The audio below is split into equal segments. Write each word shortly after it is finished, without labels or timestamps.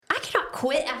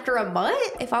quit after a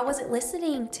month. If I wasn't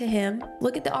listening to him,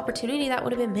 look at the opportunity that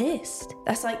would have been missed.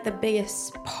 That's like the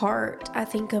biggest part, I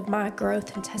think, of my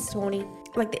growth and testimony,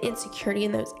 like the insecurity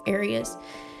in those areas.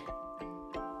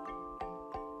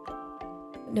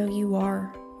 No, you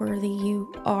are worthy.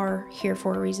 You are here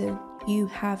for a reason. You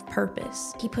have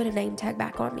purpose. He put a name tag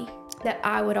back on me that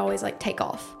I would always like take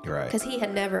off. Right. Because he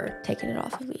had never taken it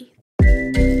off of me.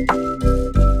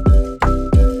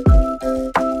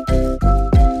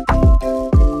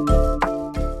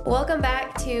 Welcome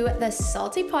back to the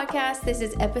Salty Podcast. This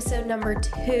is episode number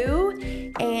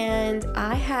 2. And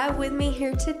I have with me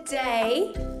here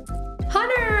today,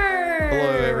 Hunter.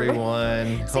 Hello,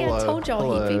 everyone. See, Hello. I told y'all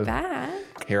Hello. he'd be back.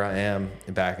 Here I am,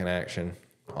 back in action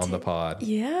on the pod.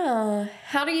 Yeah.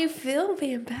 How do you feel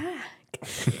being back?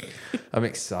 I'm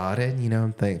excited.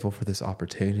 I'm thankful for this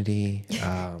opportunity.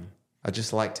 I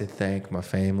just like to thank my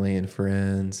family and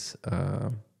friends.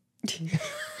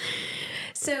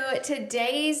 So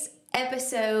today's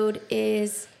episode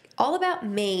is all about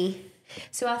me.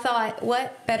 So I thought,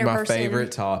 what better My person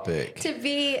favorite topic. to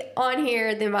be on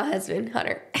here than my husband,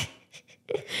 Hunter,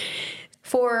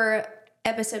 for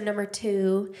episode number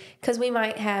 2, because we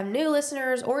might have new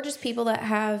listeners or just people that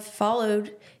have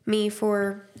followed me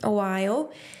for a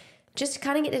while, just to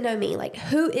kind of get to know me. Like,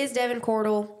 who is Devin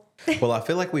Cordell? Well, I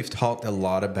feel like we've talked a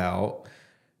lot about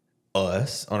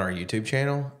us on our YouTube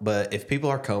channel, but if people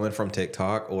are coming from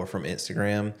TikTok or from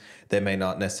Instagram, they may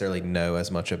not necessarily know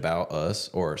as much about us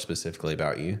or specifically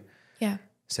about you. Yeah.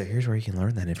 So here's where you can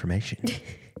learn that information.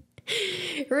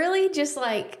 Really, just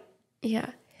like, yeah,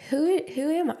 who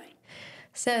am I?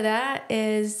 So that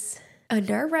is a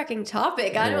nerve-wracking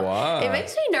topic. Why? It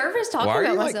makes me nervous talking Why are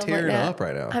about you like myself tearing like that. up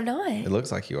right now? I'm not. It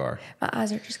looks like you are. My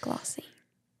eyes are just glossy.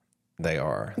 They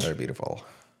are. They're beautiful.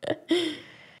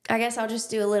 I guess I'll just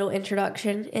do a little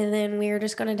introduction, and then we're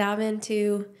just going to dive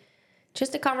into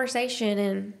just a conversation,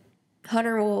 and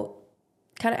Hunter will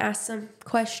kind of ask some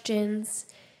questions,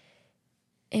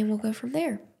 and we'll go from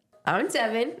there. I'm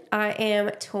Devin. I am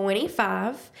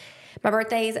 25. My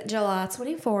birthday is July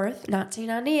 24th,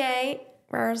 1998.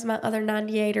 Where's my other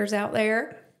 98ers out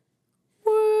there?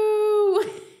 Woo!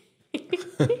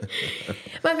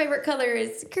 My favorite color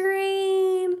is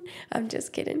green. I'm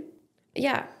just kidding.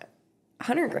 Yeah,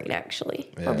 hunter green,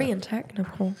 actually, for being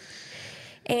technical.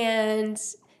 And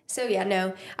so, yeah,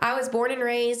 no. I was born and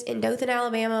raised in Dothan,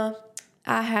 Alabama.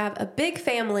 I have a big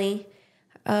family.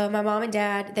 My mom and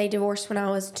dad, they divorced when I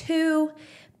was 2,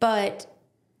 but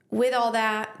with all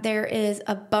that, there is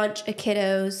a bunch of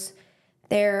kiddos.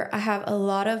 I have a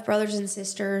lot of brothers and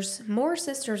sisters, more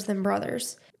sisters than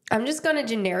brothers. I'm just going to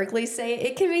generically say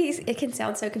it can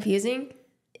sound so confusing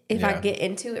if I get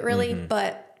into it really,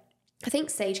 but I think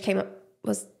Sage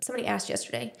somebody asked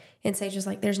yesterday, and Sage was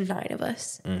like, there's 9 of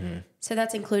us. Mm-hmm. So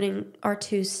that's including our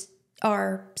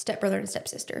stepbrother and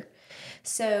stepsister.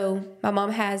 So my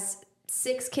mom has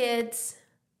 6 kids,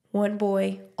 1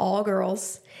 boy, all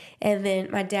girls. And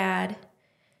then my dad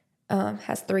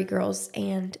has 3 girls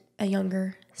and a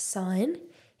younger son.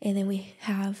 And then we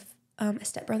have a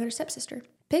stepbrother and stepsister.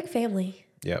 Big family.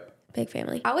 Yep. Big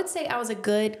family. I would say I was a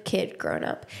good kid growing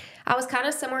up. I was kind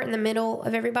of somewhere in the middle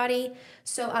of everybody.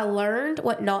 So I learned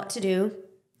what not to do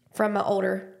from my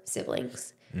older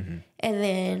siblings. Mm-hmm. And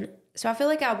then, so I feel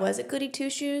like I was a goody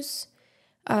two-shoes.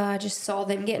 I just saw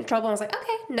them get in trouble. I was like,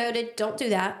 okay, noted. Don't do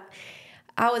that.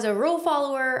 I was a rule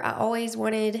follower. I always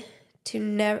wanted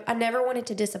to I never wanted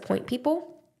to disappoint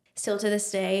people. Still to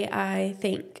this day, I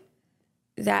think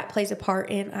that plays a part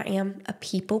in I am a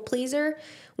people pleaser,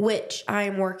 which I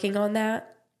am working on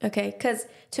that. Okay, because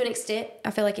to an extent,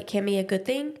 I feel like it can be a good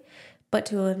thing, but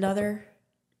to another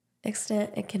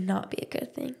extent, it cannot be a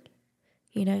good thing.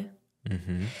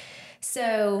 Mm-hmm.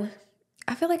 So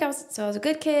I feel like I was a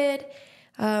good kid.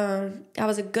 I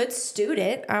was a good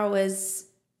student. I was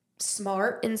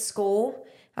smart in school.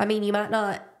 I mean, you might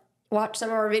not watch some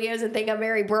of our videos and think I'm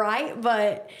very bright,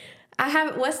 but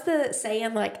what's the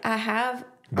saying? Like, I'm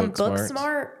book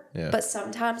smart, but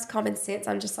sometimes common sense,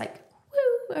 I'm just like,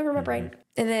 woo, over my brain.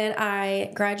 And then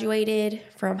I graduated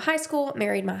from high school,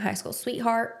 married my high school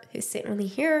sweetheart, who's sitting with me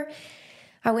here.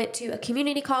 I went to a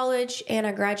community college, and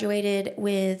I graduated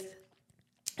with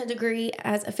a degree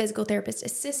as a physical therapist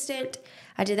assistant.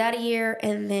 I did that a year,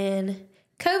 and then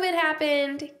COVID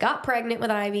happened, got pregnant with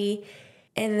Ivy,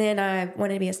 and then I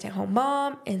wanted to be a stay-at-home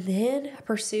mom, and then I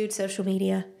pursued social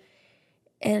media,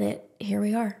 and here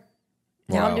we are.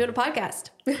 Now I'm doing a podcast.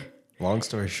 Long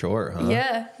story short, huh?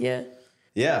 Yeah.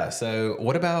 Yeah, so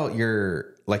what about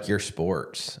your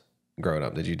sports growing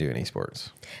up? Did you do any sports?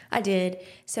 I did.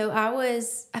 So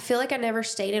I feel like I never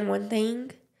stayed in one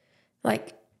thing.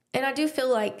 Like, And I do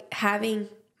feel like having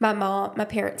my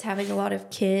parents having a lot of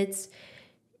kids,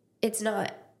 it's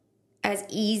not as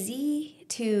easy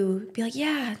to be like,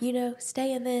 yeah,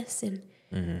 stay in this. And,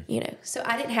 so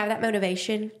I didn't have that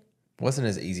motivation. Wasn't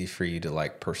as easy for you to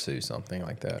like pursue something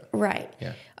like that. Right.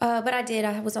 Yeah. But I did.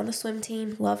 I was on the swim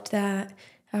team. Loved that.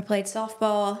 I played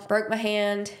softball. Broke my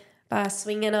hand by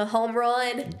swinging a home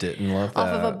run. Didn't love that. Off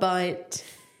of a bunt.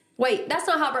 Wait, that's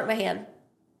not how I broke my hand.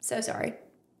 So sorry.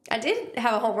 I did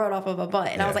have a home run off of a bunt.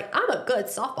 And I was like, I'm a good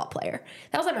softball player.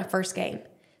 That was like my first game.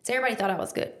 So everybody thought I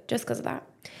was good just because of that.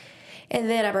 And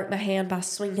then I broke my hand by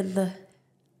swinging the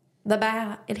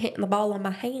bat and hitting the ball on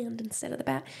my hand instead of the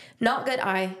bat. Not good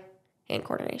eye-hand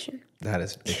coordination. That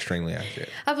is extremely accurate.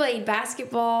 I played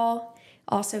basketball,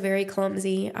 also very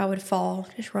clumsy. I would fall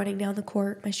just running down the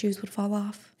court. My shoes would fall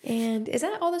off. And is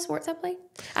that all the sports I played?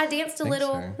 I danced a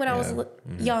little when I was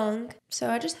young, so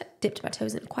I just dipped my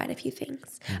toes in quite a few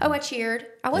things. Oh, I cheered.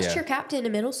 I was cheer captain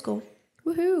in middle school.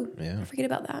 Woohoo. Yeah. I forget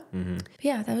about that. But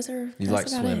yeah, those are... You like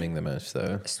swimming the most,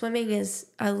 though. Swimming is...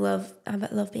 I love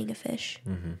being a fish.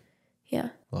 Yeah.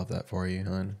 Love that for you,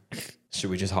 hon. Should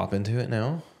we just hop into it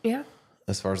now? Yeah.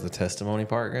 As far as the testimony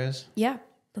part goes? Yeah.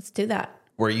 Let's do that.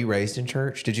 Were you raised in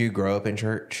church? Did you grow up in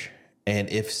church? And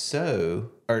if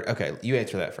so... okay, you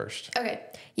answer that first. Okay.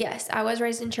 Yes, I was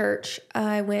raised in church.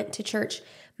 I went to church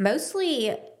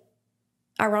mostly,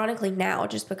 ironically now,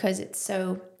 just because it's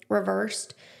so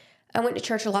reversed. I went to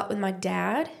church a lot with my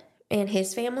dad and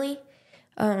his family.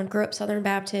 Grew up Southern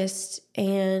Baptist.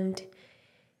 And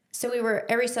so we were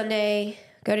every Sunday,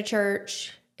 go to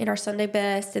church in our Sunday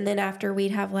best. And then after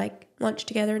we'd have like lunch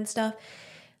together and stuff.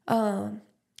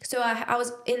 So I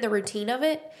was in the routine of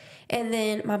it. And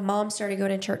then my mom started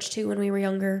going to church too when we were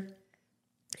younger.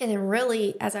 And then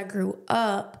really, as I grew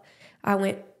up,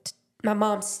 my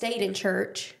mom stayed in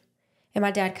church and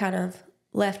my dad kind of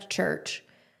left church.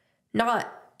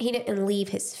 He didn't leave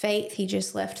his faith. He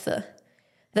just left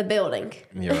the building.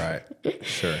 You're right.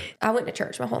 Sure. I went to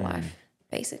church my whole life,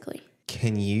 basically.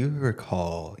 Can you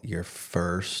recall your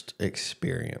first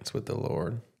experience with the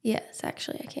Lord? Yes,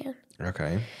 actually I can.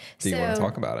 Okay. Do you want to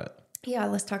talk about it? Yeah,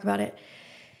 let's talk about it.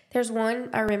 There's one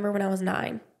I remember when I was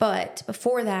 9, but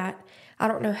before that, I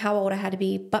don't know how old I had to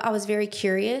be, but I was very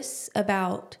curious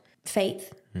about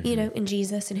faith, in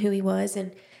Jesus and who he was.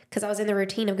 And because I was in the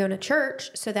routine of going to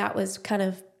church, so that was kind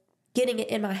of getting it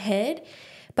in my head.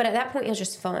 But at that point, it was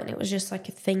just fun. It was just like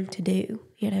a thing to do,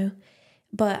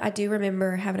 But I do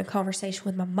remember having a conversation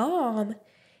with my mom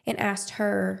and asked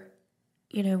her,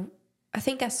 I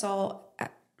think I saw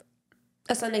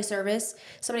a Sunday service,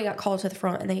 somebody got called to the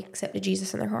front and they accepted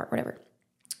Jesus in their heart, whatever.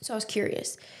 So I was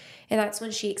curious. And that's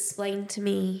when she explained to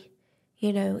me,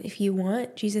 if you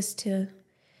want Jesus to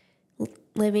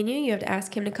live in you, you have to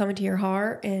ask him to come into your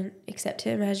heart and accept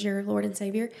him as your Lord and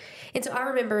Savior. And so I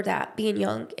remember that being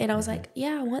young and I was like,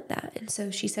 yeah, I want that. And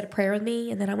so she said a prayer with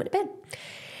me and then I went to bed.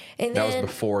 And that was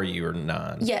before you were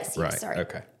 9. Yes, right. Sorry.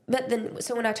 Okay. But then,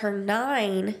 so when I turned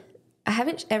 9, I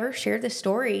haven't ever shared this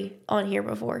story on here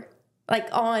before. Like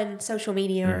on social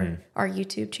media or our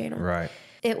YouTube channel. Right.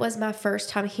 It was my first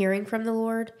time hearing from the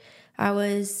Lord. I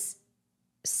was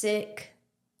sick.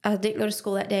 I didn't go to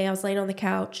school that day. I was laying on the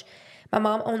couch. My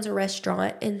mom owns a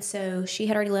restaurant, and so she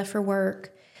had already left for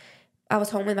work. I was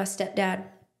home with my stepdad.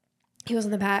 He was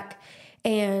in the back,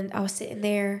 and I was sitting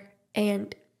there.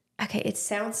 And, okay, it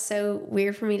sounds so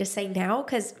weird for me to say now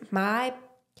because my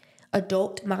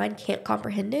adult mind can't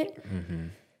comprehend it.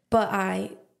 But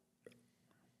I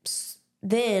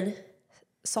then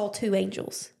saw 2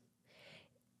 angels.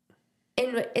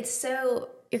 And it's so,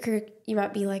 you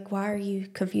might be like, why are you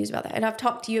confused about that? And I've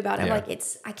talked to you about it. Yeah. I'm like,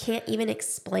 I can't even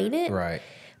explain it. Right.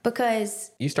 Because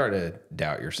you start to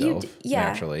doubt yourself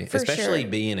naturally, especially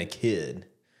being a kid,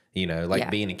 being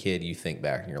a kid, you think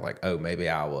back and you're like, oh, maybe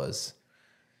I was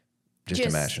just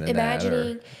imagining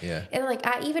that. Yeah. And like,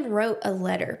 I even wrote a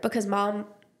letter because mom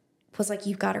was like,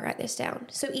 you've got to write this down.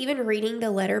 So even reading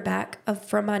the letter back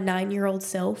from my 9-year-old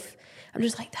self, I'm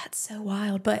just like, that's so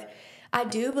wild. But I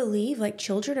do believe like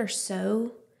children are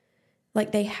so,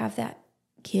 like they have that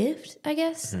gift, I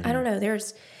guess. I don't know.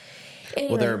 Anyway.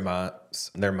 Well,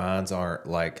 their minds aren't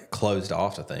like closed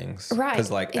off to things. Right.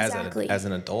 Because like exactly. as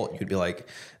an adult, you'd be like,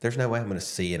 there's no way I'm going to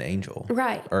see an angel.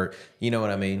 Right. Or you know what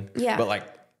I mean? Yeah. But like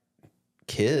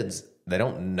kids, they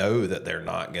don't know that they're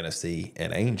not going to see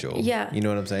an angel. Yeah. You know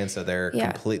what I'm saying? So they're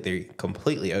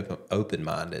completely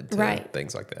open-minded to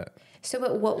things like that. So,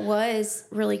 but what was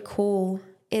really cool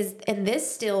is, and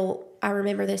this still, I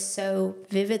remember this so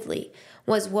vividly,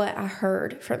 was what I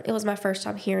heard it was my first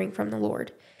time hearing from the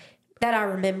Lord that I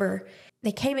remember.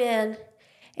 They came in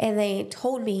and they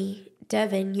told me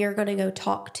Devin, you're going to go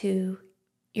talk to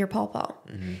your pawpaw.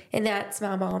 And that's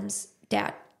my mom's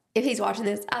dad. If he's watching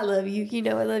this, I love you. You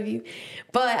know I love you.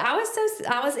 But I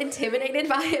was intimidated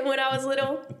by him when I was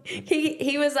little.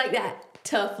 He was like that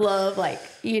tough love, like,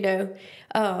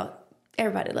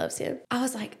 everybody loves him. I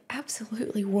was like,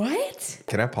 absolutely, what?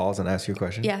 Can I pause and ask you a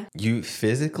question? Yeah. You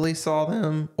physically saw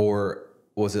them, or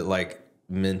was it like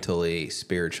mentally,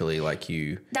 spiritually, like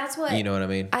you? That's what. You know what I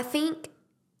mean? I think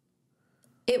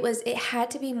it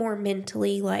had to be more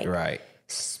mentally, like, right.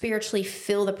 spiritually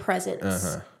feel the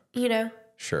presence,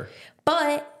 Sure.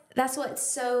 But that's what's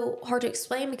so hard to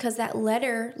explain, because that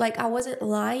letter, like, I wasn't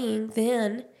lying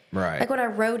then. Right. Like, when I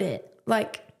wrote it,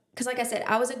 like, because like I said,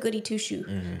 I was a goody two-shoe.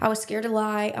 I was scared to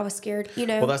lie. I was scared,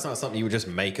 Well, that's not something you would just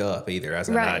make up either as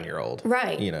a 9-year-old.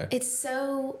 Right. It's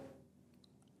so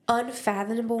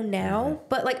unfathomable now,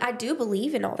 but, like, I do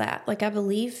believe in all that. Like, I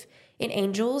believe in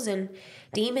angels and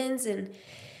demons. And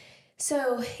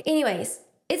so anyways,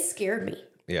 it scared me.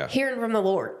 Yeah. Hearing from the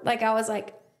Lord. Like, I was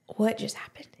like, what just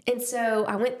happened? And so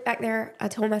I went back there. I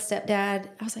told my stepdad,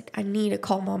 I was like, I need to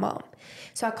call my mom.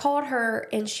 So I called her,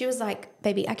 and she was like,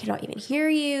 baby, I cannot even hear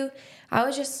you. I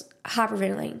was just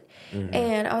hyperventilating.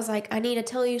 And I was like, I need to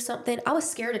tell you something. I was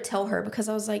scared to tell her, because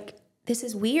I was like, this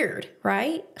is weird,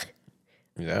 right?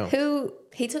 Yeah.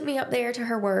 He took me up there to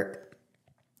her work,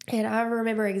 and I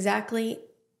remember exactly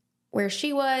where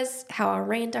she was, how I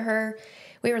ran to her.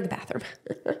 We were in the bathroom.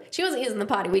 She wasn't using the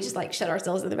potty. We just, like, shut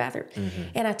ourselves in the bathroom.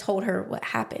 And I told her what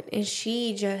happened. And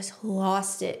she just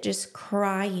lost it, just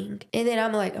crying. And then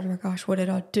I'm like, oh my gosh, what did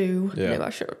I do? Yeah. Maybe I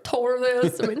should have told her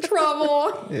this. I'm in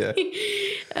trouble. Yeah.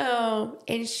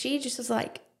 And she just was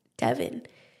like, Devin,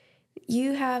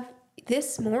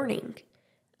 this morning,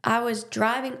 I was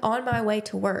driving on my way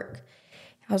to work.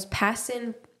 I was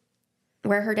passing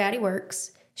where her daddy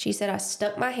works. She said, I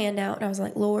stuck my hand out, and I was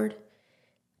like, Lord,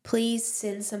 please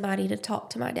send somebody to talk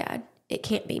to my dad. It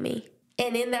can't be me.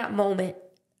 And in that moment,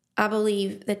 I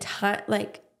believe the time,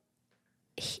 like,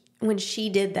 when she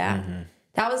did that,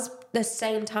 that was the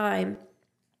same time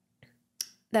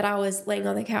that I was laying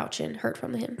on the couch and heard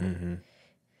from him.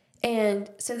 And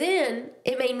so then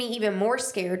it made me even more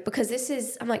scared, because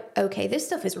I'm like, okay, this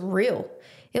stuff is real.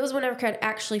 It was whenever I could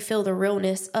actually feel the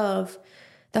realness of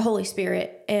the Holy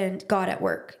Spirit and God at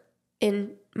work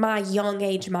in my young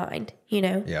age mind,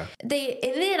 Yeah. And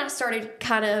then I started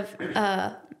kind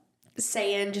of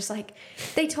saying, just like,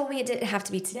 they told me it didn't have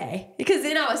to be today, because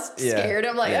then I was scared.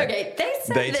 I'm like, okay, they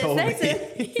said They this. told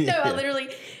They me. said, I literally,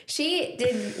 she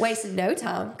didn't waste no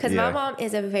time, because my mom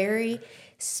is a very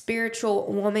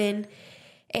spiritual woman,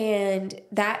 and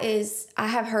I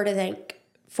have her to thank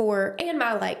for, and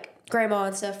my, like, grandma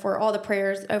and stuff, for all the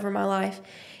prayers over my life.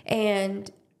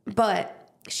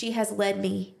 But she has led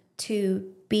me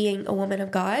to being a woman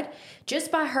of God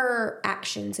just by her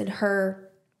actions and her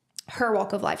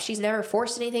walk of life. She's never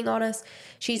forced anything on us.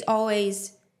 She's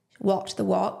always walked the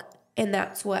walk, and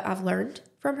that's what I've learned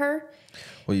from her.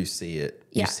 Well, you see it.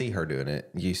 You see her doing it.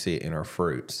 You see it in her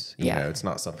fruits. You know, it's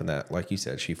not something that, like you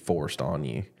said, she forced on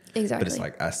you. Exactly. But it's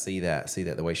like, I see that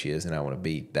the way she is, and I want to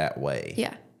be that way.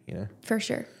 Yeah. For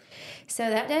sure. So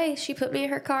that day, she put me in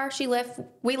her car.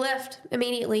 We left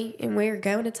immediately, and we were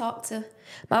going to talk to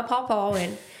my pawpaw,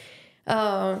 and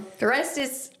the rest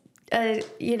is, I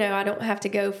don't have to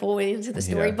go fully into the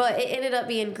story, but it ended up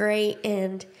being great,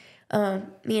 and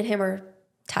me and him are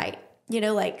tight.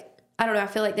 Like, I don't know, I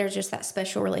feel like there's just that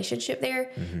special relationship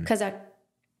there, because I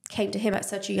came to him at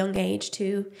such a young age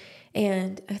too,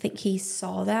 and I think he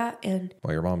saw that. And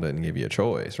well, your mom didn't give you a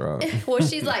choice, right? well,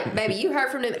 she's like, baby, you heard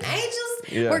from them angels.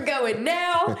 We're going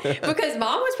now, because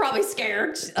mom was probably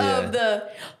scared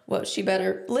of she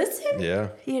better listen.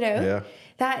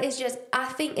 That is just, I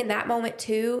think in that moment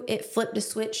too, it flipped a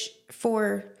switch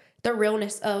for the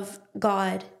realness of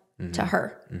God to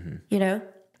her,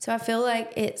 So I feel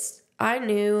like I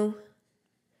knew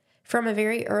from a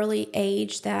very early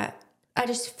age that I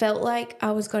just felt like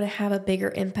I was going to have a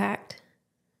bigger impact,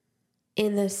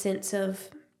 in the sense of,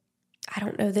 I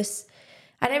don't know,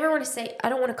 I never want to say, I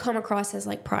don't want to come across as,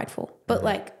 like, prideful, but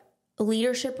like a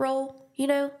leadership role,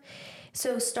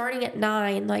 So starting at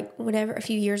 9, like, a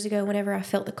few years ago, whenever I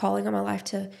felt the calling on my life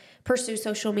to pursue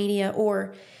social media,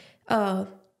 or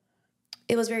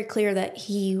it was very clear that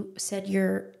he said,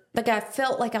 I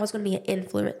felt like I was going to be an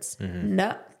influence.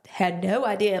 Had no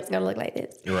idea it was going to look like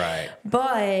this. Right.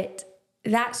 But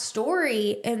that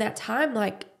story and that time,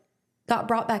 like, got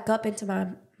brought back up into my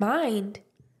mind.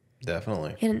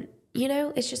 Definitely. And,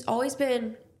 it's just always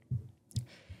been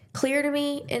clear to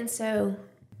me. And so,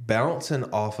 bouncing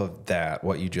off of that,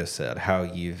 what you just said, how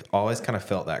you've always kind of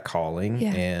felt that calling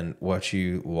and what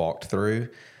you walked through,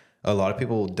 a lot of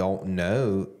people don't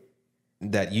know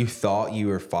that you thought you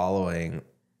were following,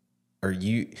 or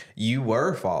you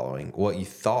were following what you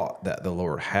thought that the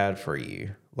Lord had for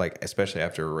you, like especially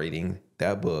after reading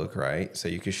that book, right? So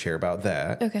you could share about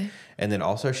that. Okay. And then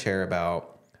also share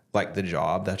about like the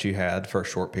job that you had for a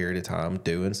short period of time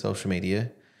doing social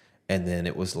media. And then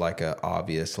it was like a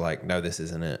obvious, like, no, this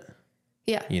isn't it.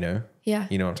 Yeah. You know? Yeah.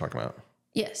 You know what I'm talking about?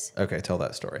 Yes. Okay, tell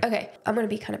that story. Okay. I'm going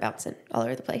to be kind of bouncing all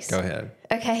over the place. Go ahead.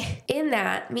 Okay. In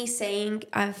that, me saying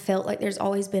I've felt like there's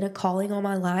always been a calling on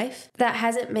my life, that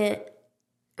hasn't meant,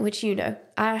 which you know,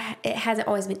 it hasn't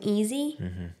always been easy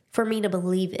for me to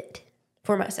believe it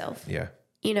for myself. Yeah.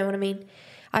 You know what I mean?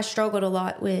 I struggled a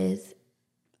lot with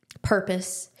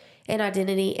purpose and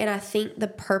identity. And I think the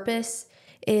purpose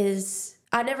is,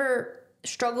 I never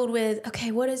struggled with,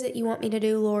 okay, what is it you want me to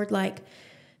do, Lord? Like,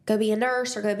 go be a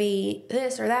nurse or go be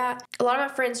this or that. A lot of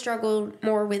my friends struggled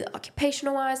more with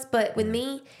occupational wise, but with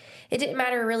me, it didn't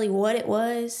matter really what it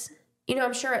was. You know,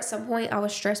 I'm sure at some point I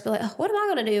was stressed, but like, oh, what am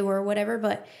I going to do or whatever,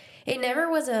 but it never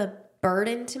was a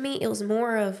burden to me. It was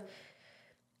more of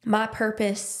my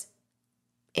purpose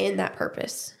in that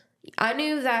purpose. I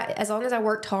knew that as long as I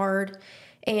worked hard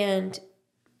and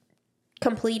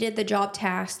completed the job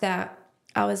task, that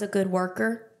I was a good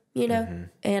worker, you know,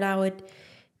 and I would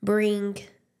bring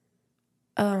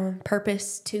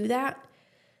purpose to that.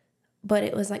 But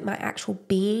it was like my actual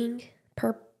being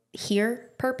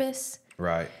purpose.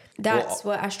 Right. That's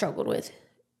what I struggled with.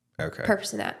 Okay.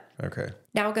 Purpose in that. Okay.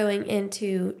 Now going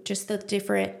into just the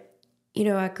different, you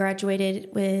know, I graduated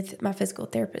with my physical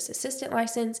therapist assistant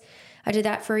license. I did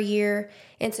that for a year.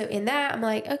 And so in that, I'm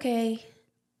like, okay,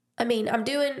 I mean, I'm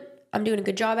doing a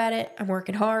good job at it. I'm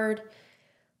working hard,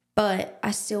 but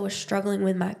I still was struggling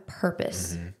with my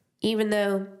purpose, even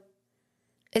though,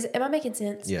 am I making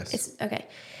sense? Yes. It's okay.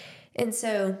 And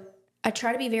so I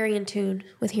try to be very in tune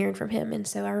with hearing from him. And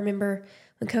so I remember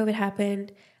when COVID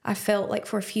happened, I felt like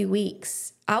for a few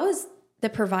weeks, I was the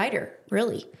provider,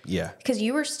 really. Yeah. Because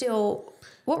you were still,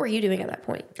 what were you doing at that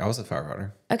point? I was a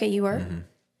firefighter. Okay, you were?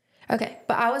 Okay.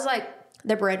 But I was like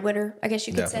the breadwinner, I guess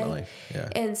you could Definitely. say. Yeah.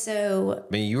 And so.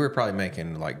 I mean, you were probably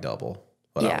making like double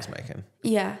what I was making.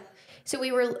 Yeah. So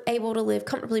we were able to live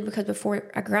comfortably because before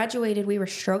I graduated, we were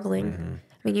struggling.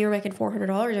 I mean, you were making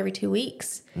 $400 every 2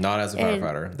 weeks. Not as a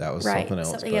firefighter. That was something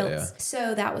else. Something else. Yeah.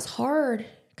 So that was hard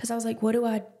because I was like,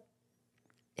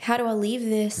 how do I leave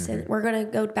this? And we're going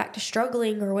to go back to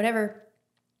struggling or whatever,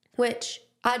 which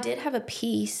I did have a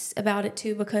peace about it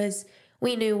too, because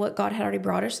we knew what God had already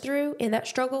brought us through in that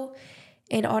struggle.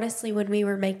 And honestly, when we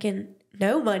were making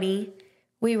no money,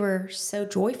 we were so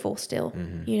joyful still,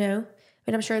 you know?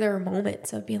 And I'm sure there were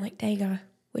moments of being like, dang, I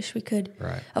wish we could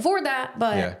afford that.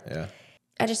 But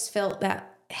I just felt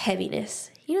that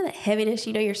heaviness. You know, that heaviness,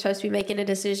 you know, you're supposed to be making a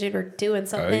decision or doing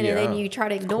something, and then you try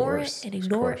to ignore it and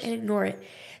ignore it and ignore it.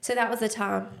 So that was the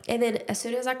time. And then as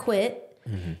soon as I quit,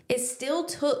 it still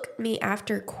took me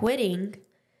after quitting,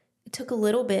 it took a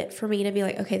little bit for me to be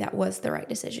like, okay, that was the right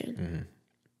decision.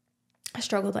 I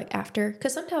struggled like after,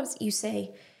 because sometimes you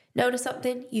say no to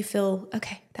something, you feel,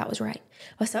 okay, that was right.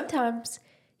 But sometimes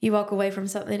you walk away from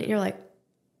something and you're like,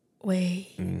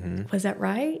 wait, was that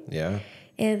right? Yeah.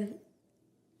 And,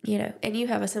 you know, and you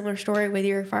have a similar story with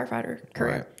your firefighter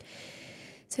career. Right.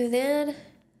 So then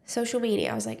social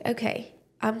media, I was like, okay,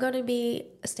 I'm going to be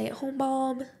a stay-at-home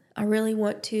mom. I really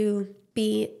want to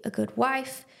be a good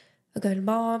wife, a good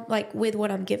mom, like with what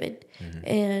I'm given.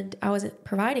 And I wasn't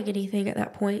providing anything at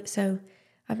that point. So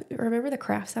I remember the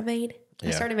crafts I made. I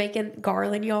started making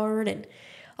garland yarn and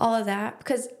all of that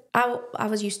because I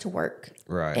was used to work.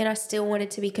 Right. And I still wanted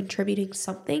to be contributing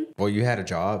something. Well, you had a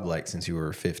job like since you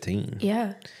were 15.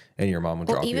 Yeah. And your mom would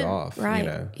drop you off. Right. You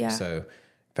know? Yeah. So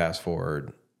fast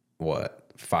forward,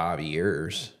 5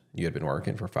 years? You had been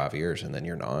working for 5 years and then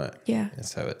you're not. Yeah. And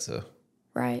so it's a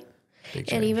big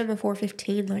change. And even before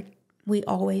 15, like we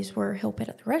always were helping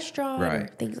at the restaurant or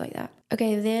things like that.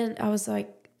 Okay. Then I was like,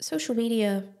 social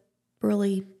media,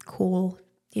 really cool,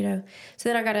 you know? So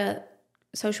then I got a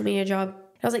social media job.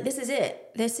 I was like, this is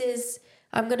it.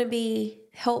 I'm going to be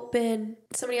helping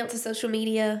somebody else's social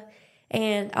media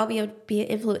and I'll be able to be an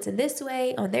influence in this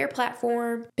way on their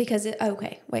platform because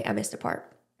I missed a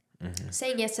part.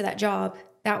 Saying yes to that job,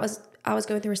 I was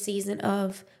going through a season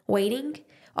of waiting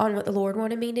on what the Lord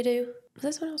wanted me to do. Was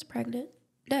this when I was pregnant?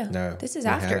 No. This is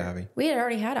after. We had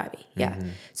already had Ivy. Yeah.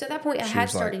 So at that point I had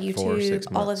started like YouTube,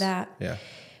 all of that. Yeah.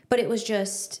 But it was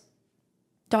just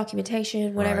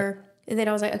documentation, whatever. Right. And then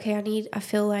I was like, okay, I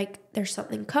feel like there's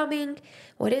something coming.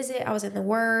 What is it? I was in the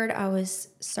Word. I was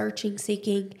searching,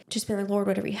 seeking, just being like, Lord,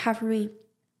 whatever you have for me.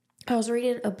 I was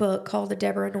reading a book called The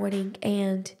Deborah Anointing,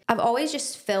 and I've always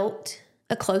just felt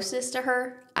a closeness to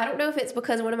her. I don't know if it's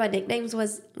because one of my nicknames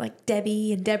was like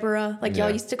Debbie and Deborah. Like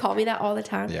y'all used to call me that all the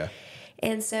time. Yeah.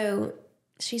 And so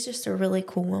she's just a really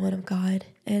cool woman of God.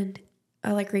 And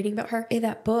I like reading about her. In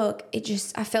that book,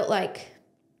 I felt like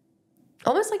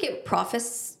almost like it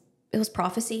was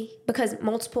prophecy, because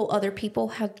multiple other people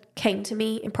had came to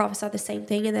me and prophesied the same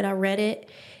thing. And then I read it,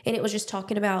 and it was just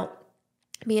talking about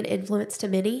being influenced to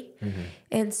many. Mm-hmm.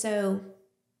 And so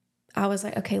I was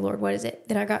like, okay, Lord, what is it?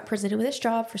 Then I got presented with this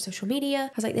job for social media.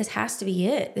 I was like, this has to be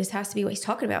it. This has to be what he's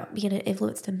talking about, being an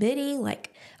influence to many.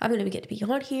 Like, I'm going to get to be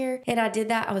on here. And I did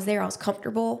that. I was there. I was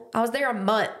comfortable. I was there a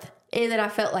month. And then I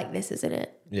felt like this isn't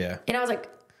it. Yeah. And I was like,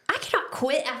 I cannot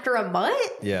quit after a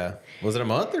month. Yeah. Was it a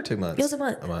month or 2 months? It was a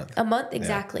month. A month. A month,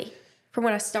 exactly. Yeah. From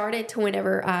when I started to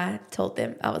whenever I told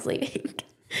them I was leaving.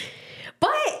 But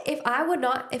if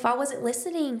I wasn't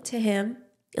listening to him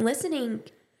and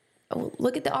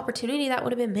look at the opportunity that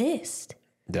would have been missed.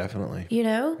 Definitely. You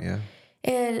know? Yeah.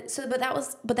 And so, but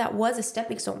that was a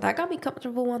stepping stone. That got me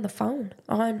comfortable on the phone,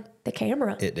 on the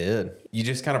camera. It did. You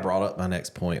just kind of brought up my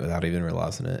next point without even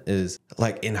realizing it, is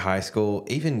like in high school,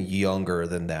 even younger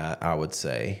than that, I would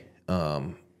say.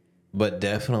 But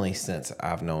definitely since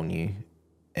I've known you,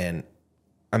 and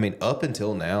I mean, up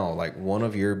until now, like one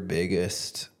of your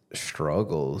biggest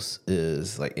struggles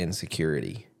is like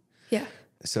insecurity. Yeah.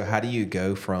 So how do you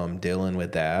go from dealing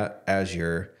with that as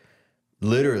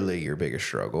literally your biggest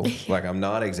struggle, like I'm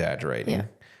not exaggerating,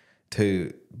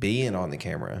 to being on the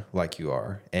camera like you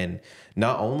are? And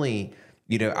not only,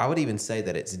 I would even say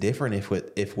that it's different if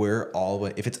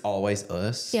it's always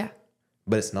us. Yeah.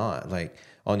 But it's not. Like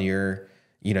on your,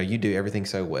 you do everything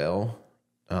so well.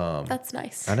 That's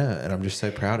nice. I know, and I'm just so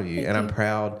proud of you. Thank and you. I'm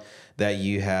proud that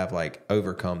you have like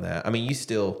overcome that. I mean, you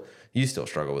still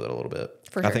struggle with it a little bit.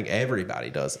 For sure. I think everybody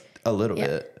does a little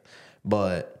bit.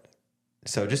 But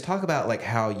so just talk about like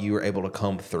how you were able to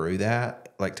come through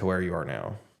that, like to where you are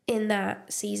now. In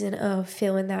that season of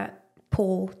feeling that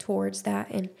pull towards that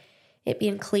and it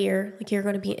being clear, like you're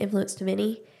going to be an influence to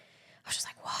many, I was just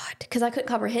like, what? Because I couldn't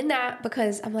comprehend that,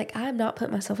 because I'm like, I'm not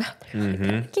putting myself out there like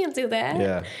that. I can't do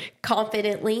that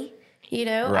confidently.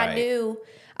 Right. I knew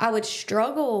I would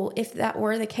struggle if that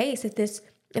were the case, if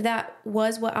that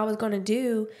was what I was going to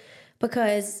do.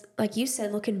 Because like you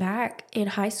said, looking back in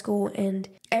high school and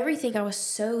everything, I was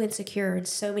so insecure in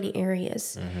so many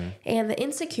areas. Mm-hmm. And the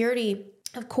insecurity,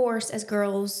 of course, as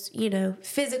girls,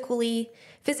 physically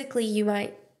you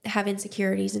might have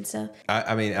insecurities and stuff.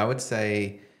 I mean, I would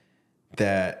say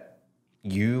that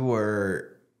you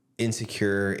were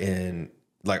insecure in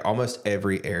like almost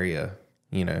every area,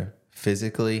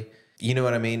 physically, you know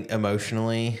what I mean?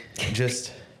 Emotionally,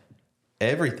 just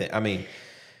everything. I mean,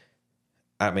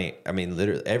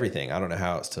 literally everything. I don't know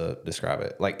how else to describe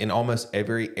it. Like in almost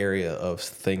every area of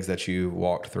things that you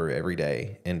walked through every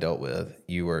day and dealt with,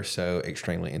 you were so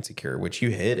extremely insecure, which you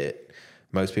hid it.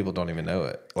 Most people don't even know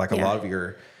it. Like a lot of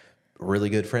your really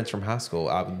good friends from high school,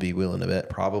 I would be willing to bet,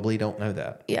 probably don't know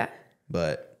that. Yeah.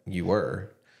 But you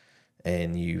were,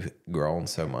 and you've grown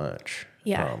so much.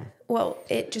 Yeah. Well,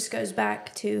 it just goes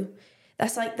back to,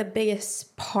 that's like the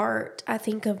biggest part, I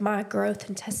think, of my growth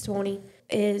and testimony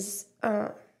is,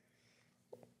 because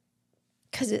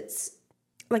it's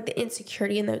like the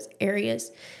insecurity in those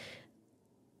areas.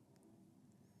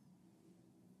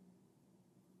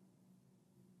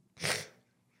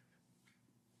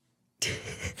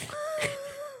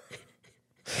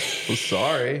 Well,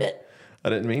 sorry. I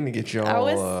didn't mean to get you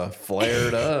all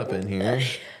flared up in here.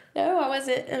 No, I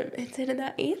wasn't intending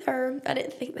that either. I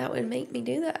didn't think that would make me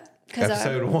do that.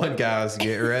 Episode 1, guys,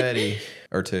 get ready.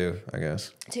 Or 2, I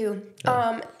guess. 2.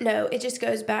 Yeah. No, it just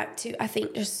goes back to, I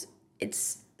think, just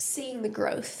it's seeing the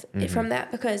growth from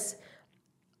that, because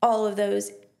all of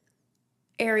those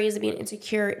areas of being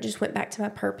insecure, it just went back to my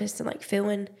purpose and like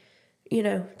feeling,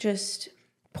 just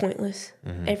pointless.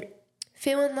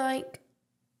 Feeling like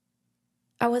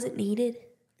I wasn't needed.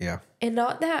 Yeah. And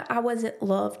not that I wasn't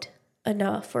loved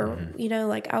enough or,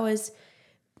 like I was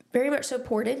very much so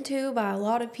poured into by a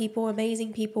lot of people,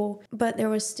 amazing people, but there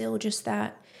was still just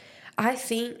that. I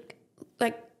think,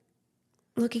 like,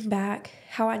 looking back,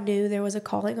 how I knew there was a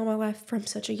calling on my life from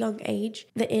such a young age,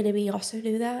 the enemy also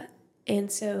knew that.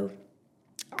 And so,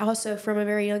 also from a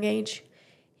very young age,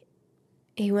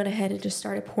 he went ahead and just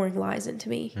started pouring lies into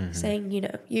me, saying,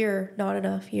 you're not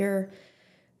enough, you're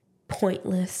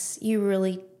pointless, you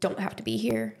really don't have to be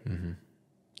here,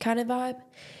 kind of vibe.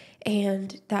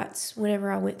 And that's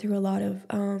whenever I went through a lot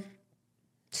of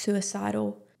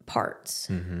suicidal parts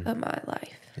of my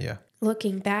life. Yeah.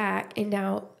 looking back, and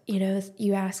now, you know,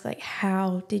 you ask, like,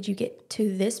 how did you get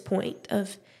to this point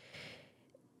of,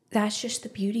 that's just the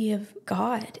beauty of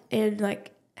God, and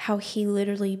like how he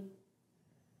literally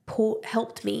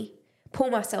helped me pull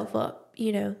myself up,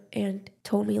 you know, and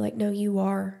told me, like, no, you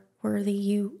are worthy.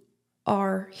 You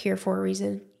are here for a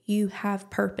reason. You have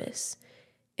purpose.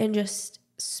 And just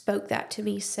spoke that to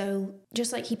me. So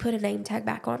just like he put a name tag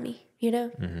back on me, you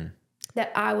know,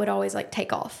 that I would always like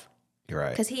take off. You're right.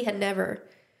 Because he had never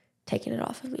taken it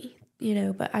off of me, you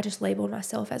know, but I just labeled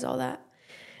myself as all that.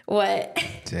 What?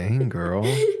 Dang, girl.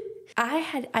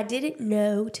 I didn't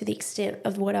know to the extent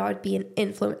of what I would be an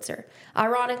influencer.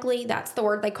 Ironically, that's the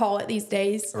word they call it these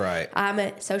days. Right. I'm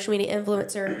a social media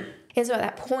influencer. And so at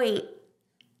that point,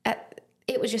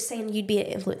 it was just saying you'd be an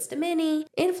influence to many,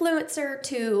 influencer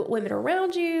to women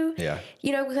around you. Yeah.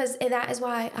 You know, and that is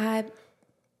why I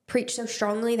preach so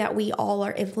strongly that we all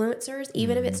are influencers,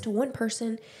 even if it's to one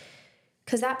person,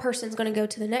 because that person's going to go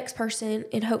to the next person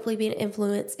and hopefully be an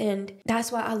influence. And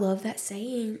that's why I love that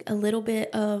saying, a little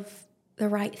bit of the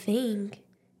right thing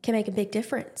can make a big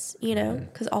difference, you know,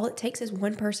 because all it takes is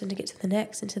one person to get to the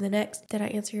next and to the next. Did I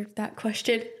answer that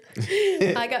question?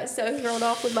 I got so thrown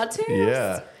off with my tips.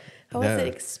 Yeah. I wasn't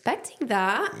expecting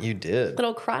that. You did.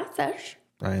 Little cry fish.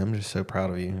 I am just so proud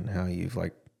of you and how you've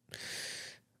like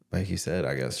you said,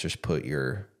 I guess, just put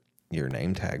your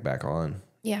name tag back on.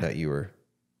 Yeah. That you were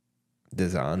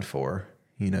designed for,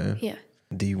 you know? Yeah.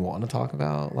 Do you want to talk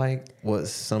about like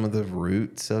what's some of the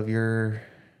roots of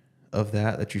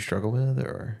that you struggle with,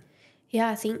 or? Yeah,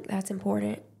 I think that's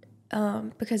important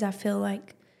because I feel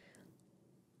like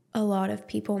a lot of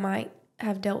people might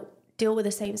have deal with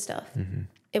the same stuff.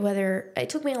 Whether it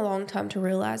took me a long time to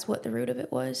realize what the root of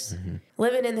it was.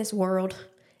 Living in this world,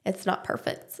 it's not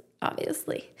perfect,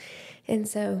 obviously. And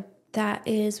so that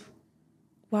is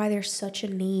why there's such a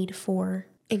need for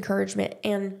encouragement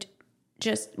and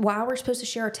just why we're supposed to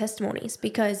share our testimonies.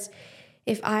 Because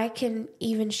if I can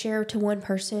even share to one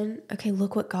person, okay,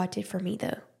 look what God did for me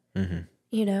though.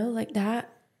 You know, like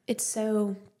that, it's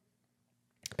so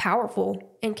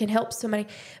powerful and can help somebody,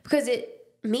 because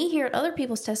me hearing other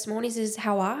people's testimonies is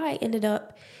how I ended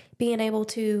up being able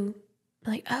to,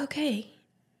 like, okay,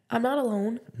 I'm not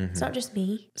alone. It's not just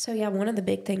me. So yeah, one of the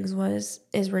big things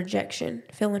is rejection,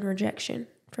 feeling rejection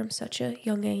from such a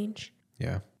young age.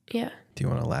 Yeah. Yeah. Do you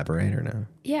want to elaborate or no?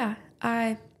 Yeah.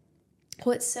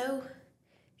 It's so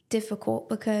difficult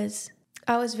because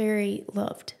I was very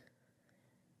loved.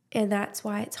 And that's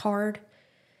why it's hard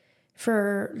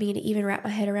for me to even wrap my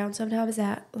head around sometimes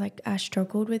that, like, I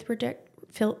struggled with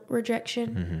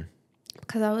rejection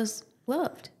because I was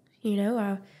loved. You know,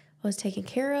 I was taken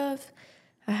care of.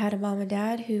 I had a mom and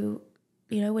dad who,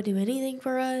 you know, would do anything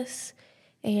for us,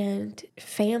 and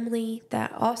family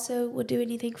that also would do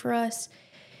anything for us.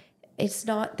 It's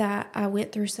not that I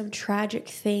went through some tragic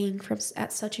thing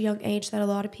at such a young age that a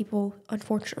lot of people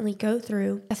unfortunately go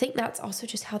through. I think that's also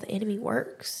just how the enemy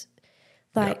works.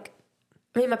 Like,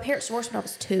 I mean, my parents divorced when I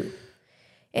was 2.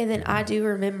 And then I do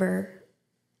remember,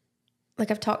 like,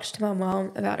 I've talked to my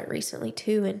mom about it recently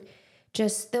too. And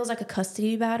just, there was like a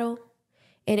custody battle.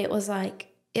 And it was like,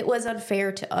 it was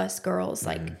unfair to us girls.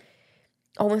 Like,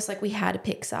 almost like we had to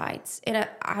pick sides. And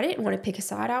I didn't want to pick a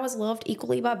side. I was loved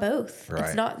equally by both. Right.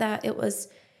 It's not that it was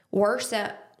worse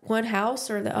at one house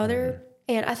or the other.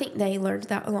 And I think they learned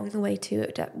that along the way too.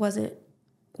 It wasn't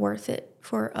worth it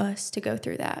for us to go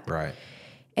through that. Right.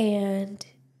 And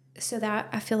so that,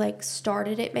 I feel like,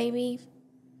 started it maybe.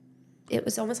 It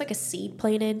was almost like a seed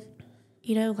planted,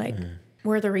 you know, like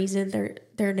we're the reason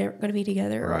they're never going to be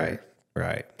together. Right. Or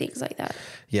Right. things like that.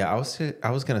 Yeah, I was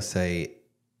going to say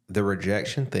the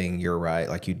rejection thing, you're right.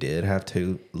 Like, you did have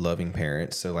 2 loving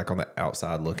parents. So like on the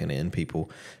outside looking in,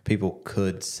 people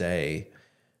could say,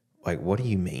 like, what do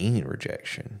you mean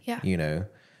rejection? Yeah. You know?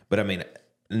 But I mean,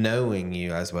 knowing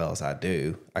you as well as I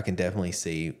do, I can definitely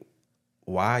see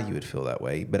why you would feel that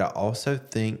way. But I also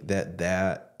think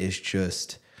that is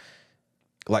just,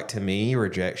 like, to me,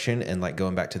 rejection and like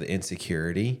going back to the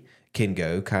insecurity can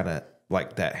go kind of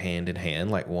like that hand in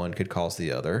hand. Like, one could cause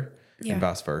the other and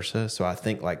vice versa. So I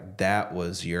think like that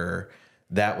was your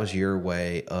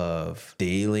way of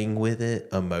dealing with it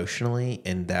emotionally.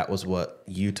 And that was what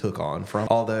you took on from,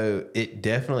 although it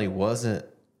definitely wasn't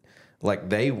like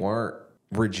they weren't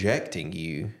rejecting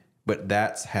you, but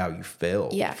that's how you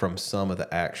felt from some of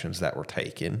the actions that were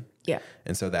taken. Yeah.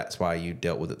 And so that's why you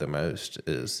dealt with it the most,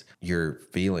 is you're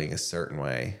feeling a certain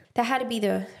way. That had to be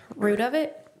the root of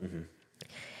it.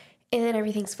 And then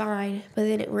everything's fine. But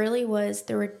then it really was,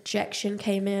 the rejection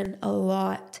came in a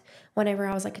lot whenever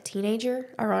I was like a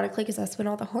teenager, ironically, because that's when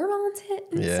all the hormones hit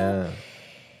and stuff.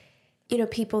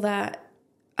 people that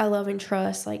I love and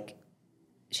trust, like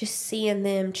just seeing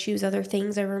them choose other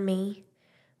things over me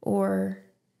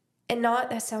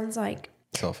that sounds like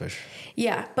selfish.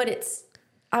 Yeah, but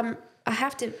I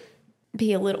have to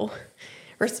be a little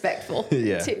respectful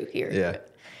too here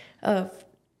of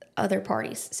other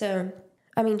parties. So,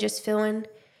 just feeling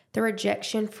the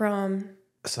rejection from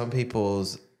some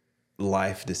people's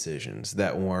life decisions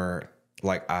that weren't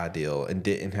like ideal and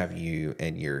didn't have you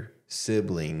and your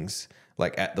siblings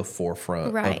like at the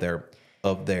forefront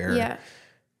of their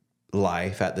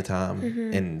life at the time.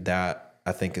 And that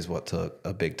I think is what took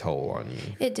a big toll on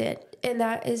you. It did. And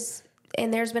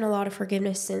there's been a lot of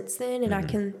forgiveness since then,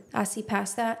 and I see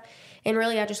past that. And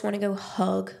really I just want to go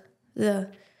hug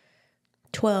the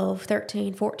 12,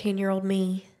 13, 14-year-old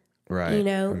me. Right.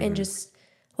 And just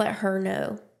let her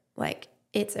know like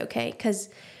it's okay, cuz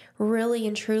really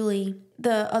and truly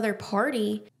the other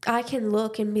party, I can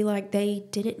look and be like, they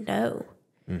didn't know.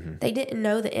 They didn't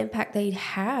know the impact they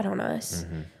had on us,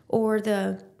 or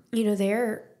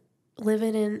they're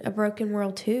living in a broken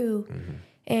world too.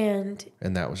 And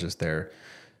that was just their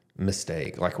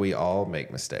mistake. Like we all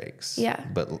make mistakes. Yeah.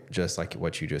 But just like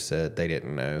what you just said, they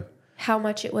didn't know how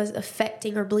much it was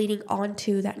affecting or bleeding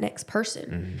onto that next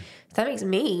person. That makes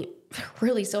me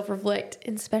really self-reflect,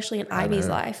 especially in Ivy's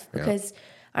life, because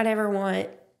I never want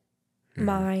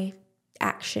my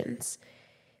actions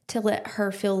to let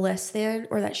her feel less than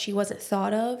or that she wasn't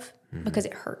thought of, because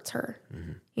it hurts her,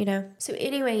 So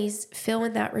anyways,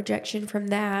 feeling that rejection from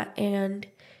that. And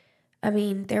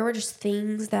there were just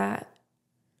things that,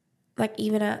 like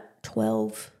even at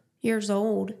 12 years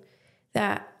old,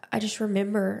 that I just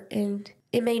remember, and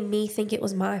it made me think it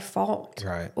was my fault.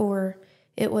 Right. Or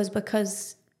it was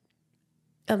because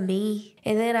of me.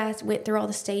 And then I went through all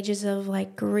the stages of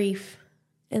like grief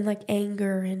and like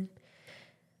anger and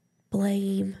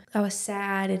blame. I was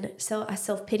sad, and so I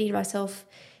self-pitied myself,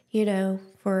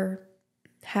 for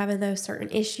having those certain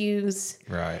issues.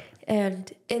 Right.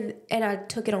 And I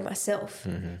took it on myself.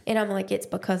 And I'm like, it's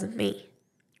because of me.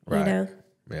 Right.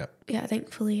 Yeah. Yeah,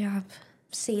 thankfully I've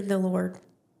seen the Lord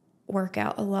work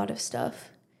out a lot of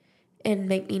stuff and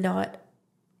make me not,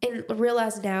 and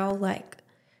realize now, like,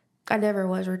 I never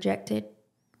was rejected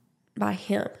by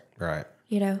him. Right.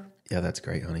 Yeah, that's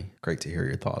great, honey. Great to hear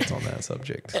your thoughts on that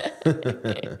subject.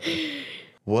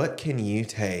 What can you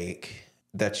take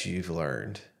that you've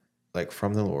learned, like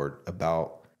from the Lord,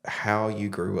 about how you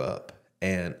grew up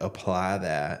and apply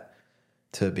that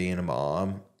to being a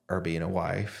mom or being a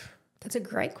wife? That's a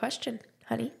great question,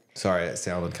 honey. Sorry, it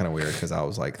sounded kind of weird because I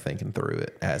was like thinking through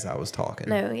it as I was talking.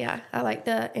 No, yeah. I like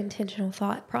the intentional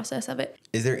thought process of it.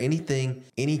 Is there anything,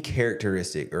 any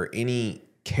characteristic or any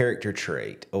character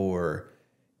trait or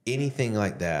anything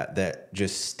like that that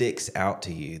just sticks out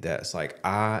to you that's like,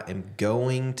 I am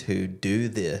going to do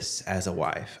this as a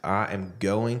wife. I am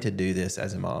going to do this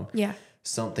as a mom. Yeah.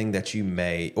 Something that you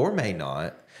may or may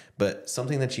not, but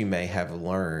something that you may have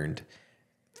learned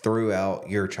throughout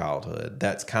your childhood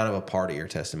that's kind of a part of your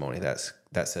testimony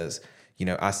that says,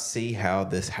 I see how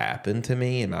this happened to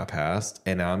me in my past,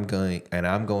 and I'm going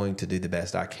to do the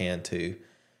best I can to,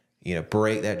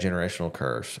 break that generational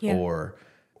curse, or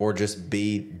just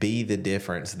be the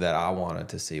difference that I wanted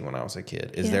to see when I was a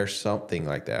kid. Is there something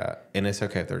like that? And it's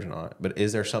okay if there's not, but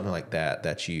is there something like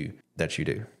that you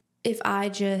do? If I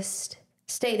just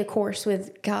stay the course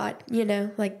with God,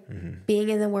 being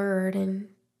in the Word and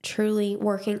truly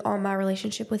working on my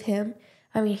relationship with him,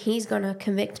 he's going to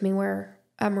convict me where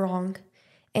I'm wrong,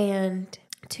 and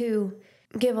to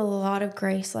give a lot of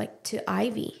grace, like to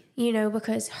Ivy,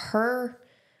 because her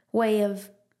way of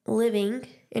living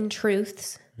in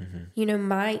truths,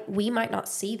 we might not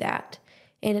see that,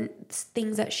 and it's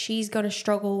things that she's going to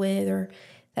struggle with or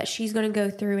that she's going to go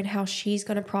through and how she's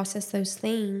going to process those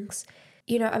things,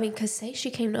 because say she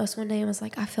came to us one day and was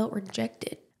like, I felt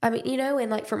rejected.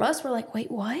 And like from us, we're like, wait,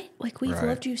 what? Like, we've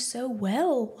loved you so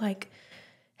well. Like,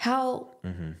 how,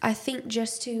 I think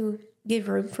just to give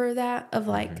room for that of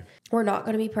like, we're not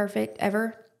going to be perfect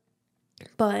ever.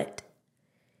 But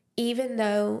even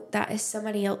though that is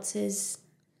somebody else's,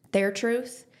 their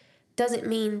truth, doesn't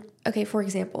mean, okay, for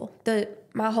example,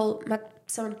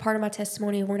 some part of my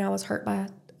testimony of when I was hurt by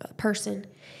a person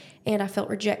and I felt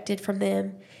rejected from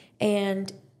them,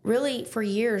 and really for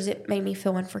years it made me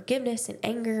feel unforgiveness and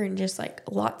anger and just like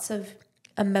lots of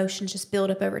emotions just build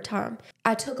up over time.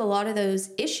 I took a lot of those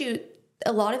issues,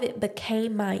 a lot of it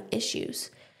became my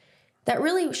issues that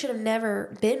really should have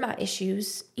never been my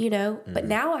issues, but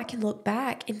now I can look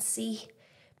back and see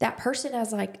that person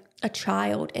as like a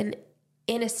child and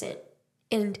innocent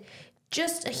and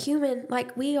just a human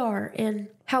like we are. And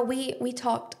how we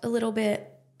talked a little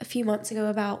bit a few months ago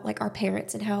about like our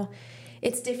parents and how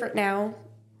it's different now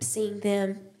seeing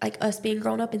them, like us being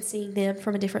grown up and seeing them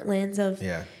from a different lens of,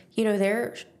 you know,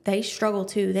 they struggle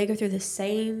too. They go through the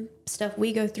same stuff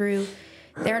we go through.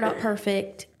 They're not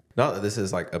perfect. Not that this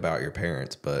is like about your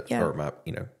parents, but or my,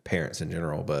 you know, parents in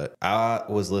general, but I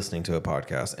was listening to a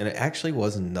podcast and it actually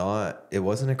wasn't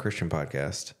a Christian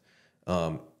podcast.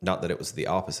 Not that it was the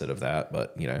opposite of that,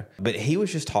 but you know, but he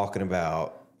was just talking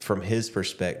about from his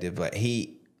perspective, like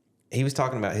he was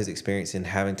talking about his experience in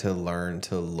having to learn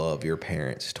to love your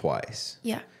parents twice.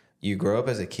 Yeah. You grow up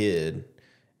as a kid,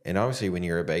 and obviously when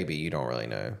you're a baby, you don't really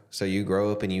know. So you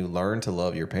grow up and you learn to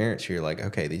love your parents. You're like,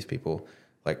 okay, these people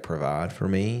like provide for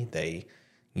me. They,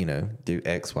 you know, do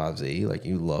X, Y, Z. Like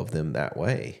you love them that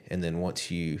way. And then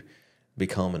once you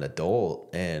become an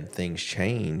adult and things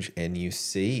change and you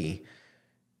see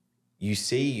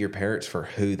your parents for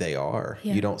who they are.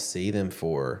 Yeah. You don't see them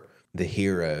for the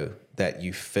hero that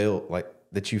you felt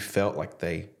like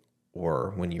they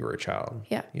were when you were a child.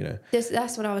 Yeah. You know,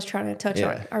 that's what I was trying to touch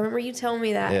on. I remember you telling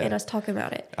me that and us talking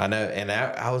about it. I know. And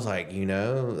I was like, you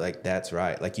know, like that's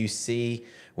right. Like you see,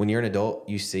 when you're an adult,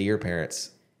 you see your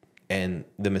parents and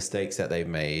the mistakes that they've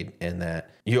made and that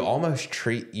you almost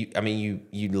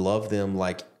you love them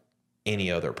like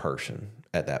any other person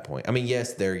at that point. I mean,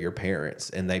 yes, they're your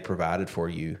parents and they provided for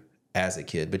you as a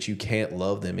kid, but you can't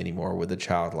love them anymore with a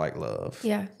childlike love.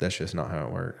 Yeah. That's just not how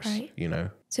it works, you know?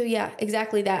 So yeah,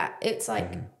 exactly that. It's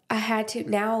like I had to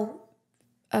now,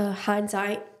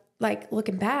 hindsight, like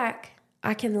looking back,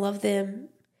 I can love them,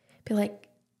 be like,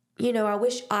 you know, I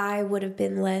wish I would have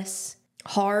been less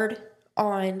hard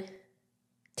on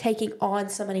taking on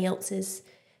somebody else's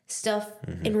stuff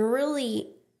and really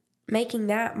making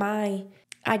that my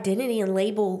identity and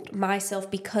labeled myself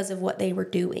because of what they were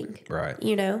doing. Right.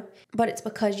 You know? But it's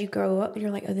because you grow up and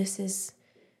you're like, oh, this is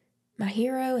my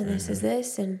hero and this is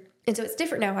this. And so it's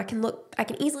different now. I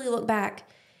can easily look back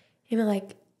and be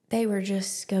like, they were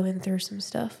just going through some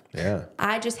stuff. Yeah.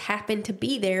 I just happened to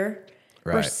be there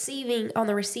on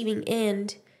the receiving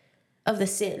end of the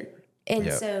sin.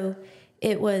 And so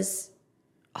it was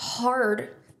hard.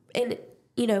 And,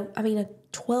 you know, I mean, a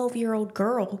 12-year-old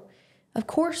girl, of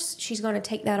course she's going to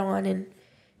take that on. And,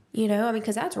 you know, I mean,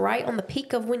 because that's right on the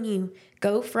peak of when you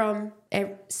go from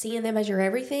seeing them as your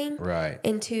everything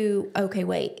into, okay,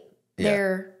 wait,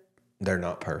 they're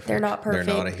not perfect. They're not perfect.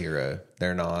 They're not a hero.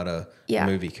 They're not a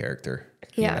movie character.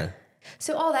 Yeah. You know?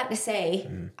 So all that to say,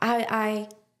 I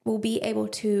will be able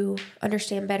to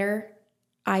understand better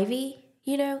Ivy,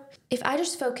 you know, if I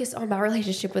just focus on my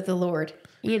relationship with the Lord,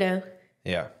 you know.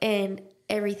 Yeah. And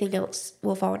everything else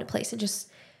will fall into place and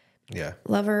just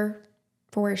love her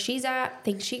for where she's at,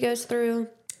 things she goes through,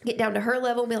 get down to her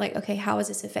level and be like, okay, how is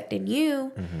this affecting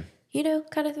you? You know,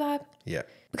 kind of vibe. Yeah.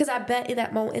 Because I bet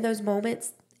in those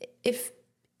moments, if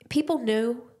people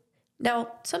knew,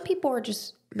 now some people are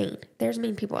just mean. There's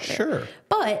mean people out there. Sure.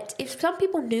 But if some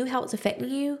people knew how it's affecting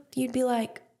you, you'd be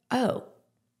like, oh,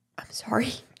 I'm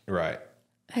sorry. Right.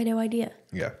 I had no idea.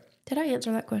 Yeah. Did I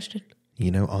answer that question?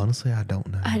 You know, honestly, I don't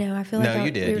know. I know. I feel like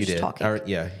you did. You did.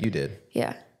 Yeah, you did.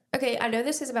 Yeah. Okay, I know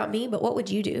this is about me, but what would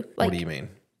you do? Like, what do you mean?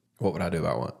 What would I do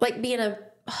about what? Like being a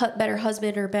better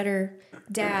husband or better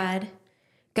dad,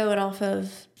 going off of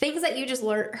things that you just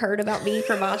heard about me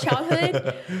from my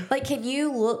childhood. Like, can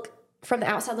you look from the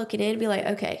outside looking in and be like,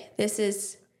 okay, this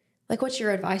is, like, what's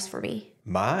your advice for me?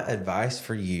 My advice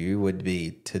for you would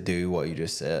be to do what you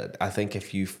just said. I think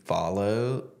if you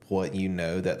follow what you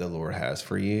know that the Lord has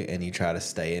for you and you try to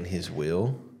stay in His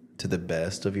will to the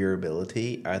best of your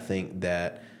ability, I think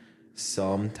that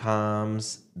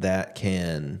sometimes that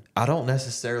can, I don't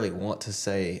necessarily want to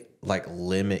say like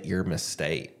limit your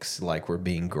mistakes, like we're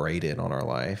being graded on our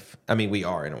life. I mean, we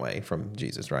are in a way from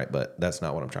Jesus, right? But that's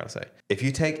not what I'm trying to say. If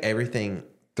you take everything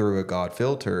through a God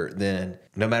filter, then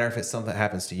no matter if it's something that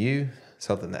happens to you,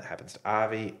 something that happens to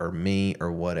Ivy or me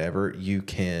or whatever, you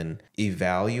can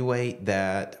evaluate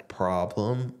that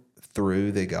problem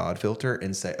through the God filter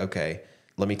and say, okay,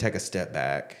 let me take a step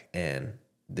back and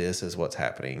this is what's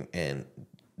happening. And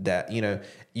that, you know,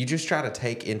 you just try to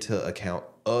take into account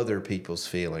other people's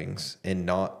feelings and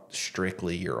not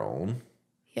strictly your own.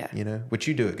 Yeah. You know, which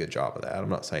you do a good job of that. I'm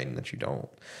not saying that you don't,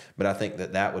 but I think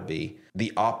that would be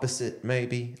the opposite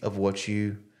maybe of what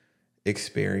you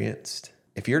experienced.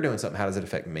 If you're doing something, how does it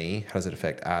affect me? How does it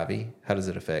affect Ivy? How does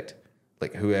it affect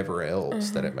like whoever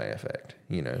else that it may affect,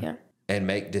 you know? Yeah. And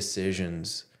make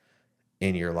decisions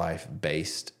in your life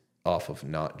based off of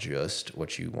not just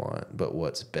what you want, but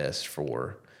what's best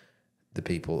for the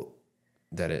people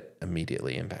that it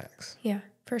immediately impacts. Yeah,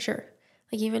 for sure.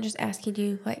 Like even just asking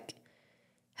you, like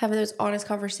having those honest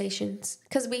conversations,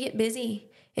 because we get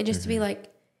busy And just to be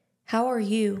like, how are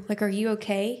you? Like, are you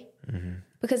okay?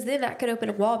 Because then that could open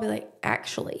a wall, be like,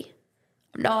 actually,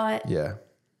 I'm not,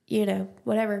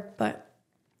 whatever. But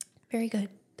very good.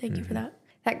 Thank you for that.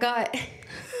 That got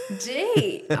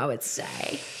deep, I would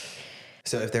say.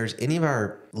 So if there's any of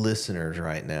our listeners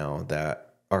right now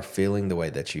that are feeling the way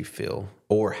that you feel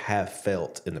or have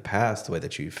felt in the past the way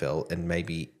that you felt and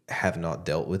maybe have not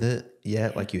dealt with it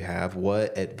yet, like you have,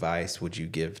 what advice would you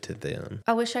give to them?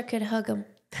 I wish I could hug them.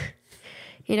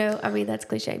 That's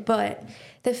cliche, but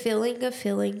the feeling of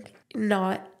feeling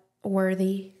not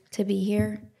worthy to be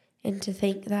here and to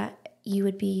think that you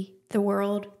would be the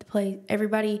world, the place,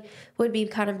 everybody would be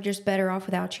kind of just better off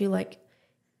without you. Like,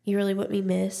 you really wouldn't be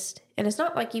missed. And it's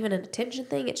not like even an attention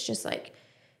thing. It's just like,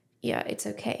 yeah, it's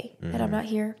okay that I'm not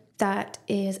here. That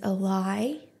is a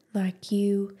lie. Like,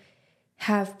 you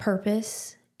have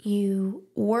purpose. You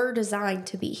were designed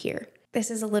to be here.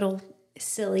 This is a little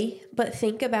silly, but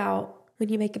think about when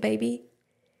you make a baby.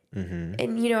 And,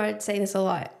 I'd say this a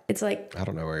lot. It's like, I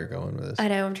don't know where you're going with this. I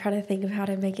know. I'm trying to think of how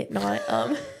to make it not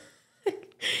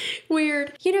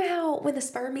weird. You know how when the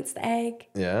sperm meets the egg?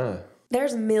 Yeah.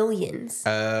 There's millions.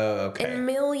 Oh, okay. And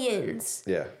millions.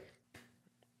 Yeah.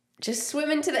 Just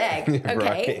swim into the egg.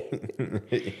 Okay.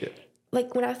 Yeah.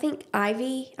 Like, when I think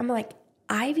Ivy, I'm like,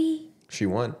 Ivy? She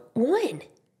won. Won.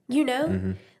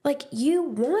 Like, you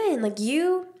won. Like,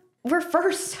 you were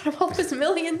first out of all those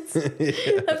millions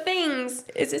of things.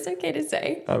 Is this okay to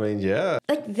say? I mean, yeah.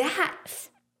 Like, that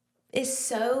is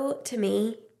so, to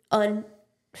me,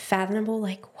 unfathomable.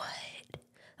 Like, what?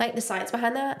 Like, the science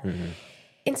behind that.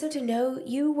 And so to know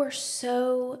you were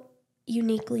so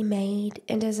uniquely made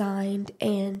and designed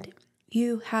and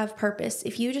you have purpose,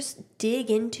 if you just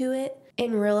dig into it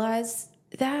and realize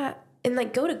that and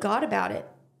like go to God about it,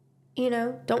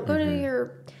 don't go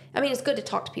to it's good to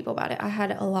talk to people about it. I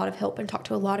had a lot of help and talked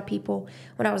to a lot of people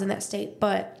when I was in that state,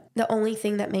 but the only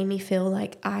thing that made me feel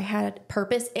like I had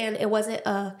purpose, and it wasn't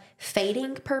a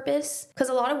fading purpose, because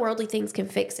a lot of worldly things can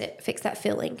fix that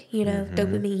feeling,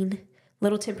 dopamine,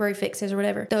 little temporary fixes or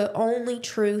whatever. The only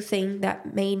true thing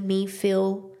that made me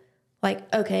feel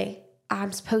like, okay,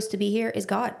 I'm supposed to be here is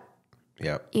God.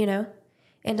 Yep.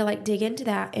 And to like dig into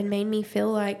that and made me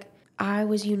feel like I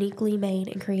was uniquely made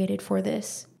and created for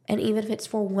this. And even if it's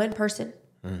for one person,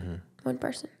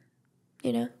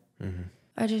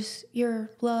 you're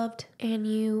loved and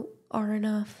you are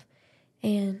enough.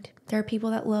 And there are people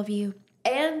that love you.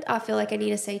 And I feel like I need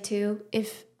to say too,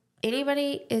 if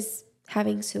anybody is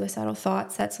having suicidal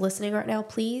thoughts that's listening right now,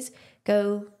 please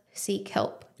go seek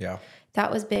help. Yeah.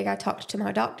 That was big. I talked to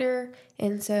my doctor,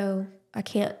 and so I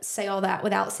can't say all that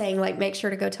without saying, like, make sure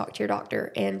to go talk to your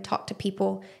doctor and talk to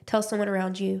people. Tell someone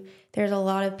around you. There's a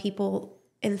lot of people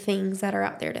and things that are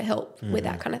out there to help with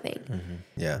that kind of thing.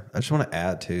 Yeah. I just want to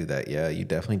add too that, you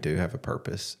definitely do have a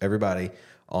purpose. Everybody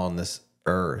on this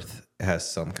earth has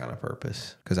some kind of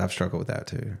purpose, because I've struggled with that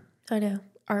too. I know.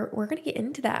 We're going to get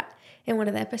into that in one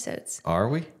of the episodes. Are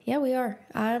we? Yeah, we are.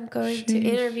 I'm going to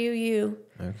interview you.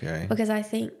 Okay. Because I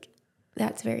think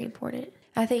that's very important.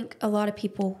 I think a lot of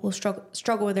people will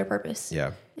struggle with their purpose.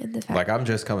 Yeah. And the fact, like, I'm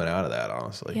just coming out of that,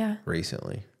 honestly. Yeah.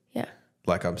 Recently. Yeah.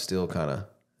 Like, I'm still kind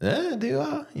of, do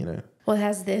I? Well,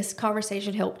 has this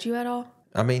conversation helped you at all?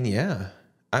 I mean, yeah.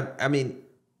 I mean,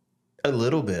 a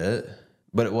little bit,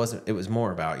 but it was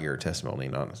more about your testimony,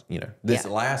 not, this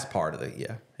last part of it.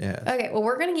 Yeah. Yeah. Okay. Well,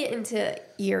 we're going to get into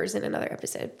yours in another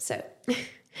episode. So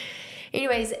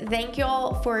anyways, thank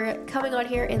y'all for coming on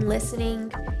here and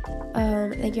listening.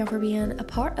 Thank y'all for being a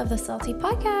part of the Salty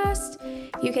Podcast.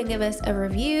 You can give us a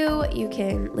review. You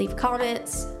can leave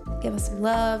comments, give us some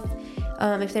love.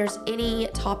 If there's any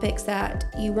topics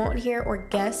that you want here or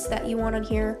guests that you want on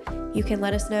here, you can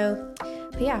let us know.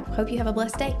 But yeah, hope you have a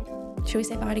blessed day. Should we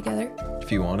say bye together?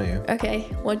 If you want to. Okay.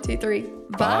 1, 2, 3.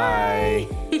 Bye.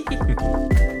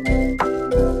 Bye.